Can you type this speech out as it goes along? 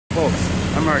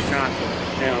I'm Mark Johnson,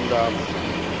 and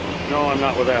no, I'm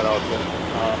not with that outfit.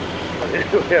 But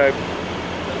anyway,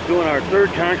 I'm doing our third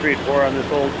concrete pour on this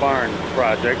old barn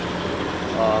project.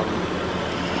 I'm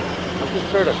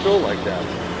just sort of feel like that.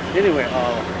 Anyway,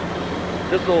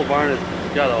 this old barn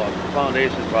has got a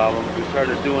foundation problem. We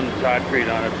started doing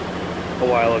shotcrete on it a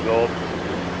while ago.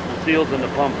 The seals in the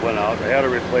pump went out. I had to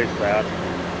replace that.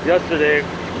 Yesterday,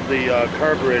 the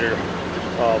carburetor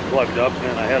plugged up,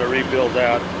 and I had to rebuild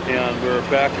that. And we're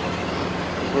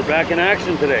back in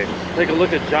action today. Take a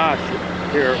look at Josh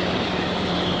here,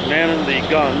 manning the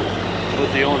gun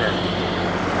with the owner.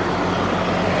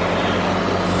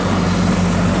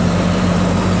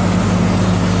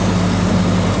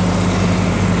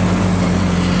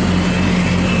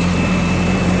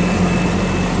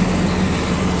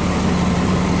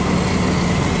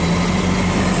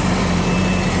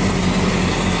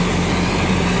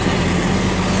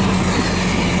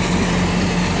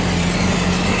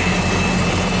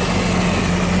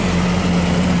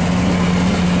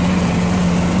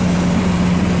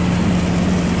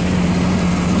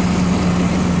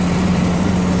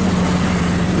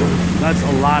 That's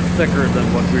a lot thicker than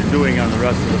what we're doing on the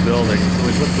rest of the building. So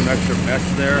we put some extra mesh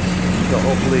there to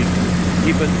hopefully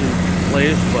keep it in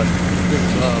place. But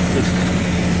this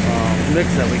mix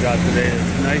that we got today is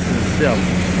nice and stiff,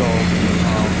 so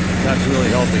that's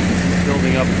really helping. It's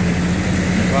building up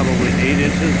probably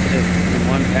 8 inches in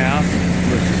one pass,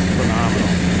 which is phenomenal.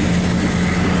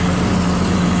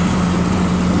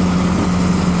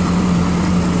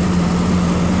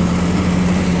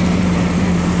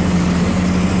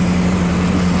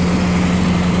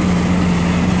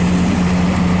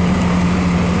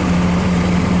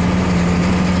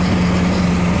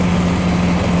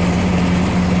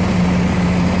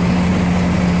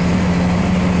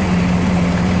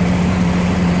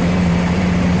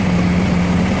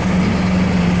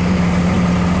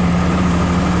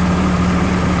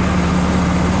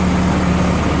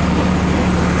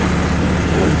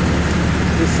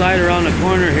 Side around the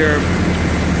corner here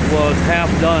was half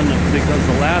done because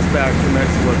the last batch of mix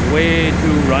was way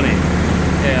too runny,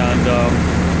 and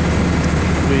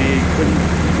we couldn't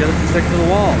get it to stick to the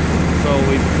wall. So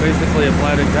we basically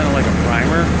applied it kind of like a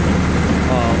primer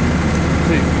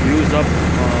to use up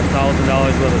 $1,000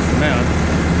 worth of cement.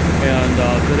 And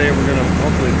today we're going to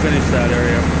hopefully finish that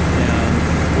area, and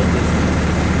with this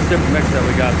stiff mix that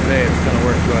we got today, it's going to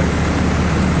work good.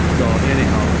 So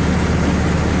anyhow,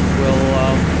 we'll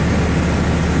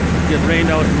get rained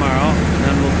out tomorrow, and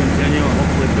then we'll continue and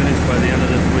hopefully finish by the end of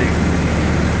this week.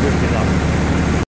 Wish me luck.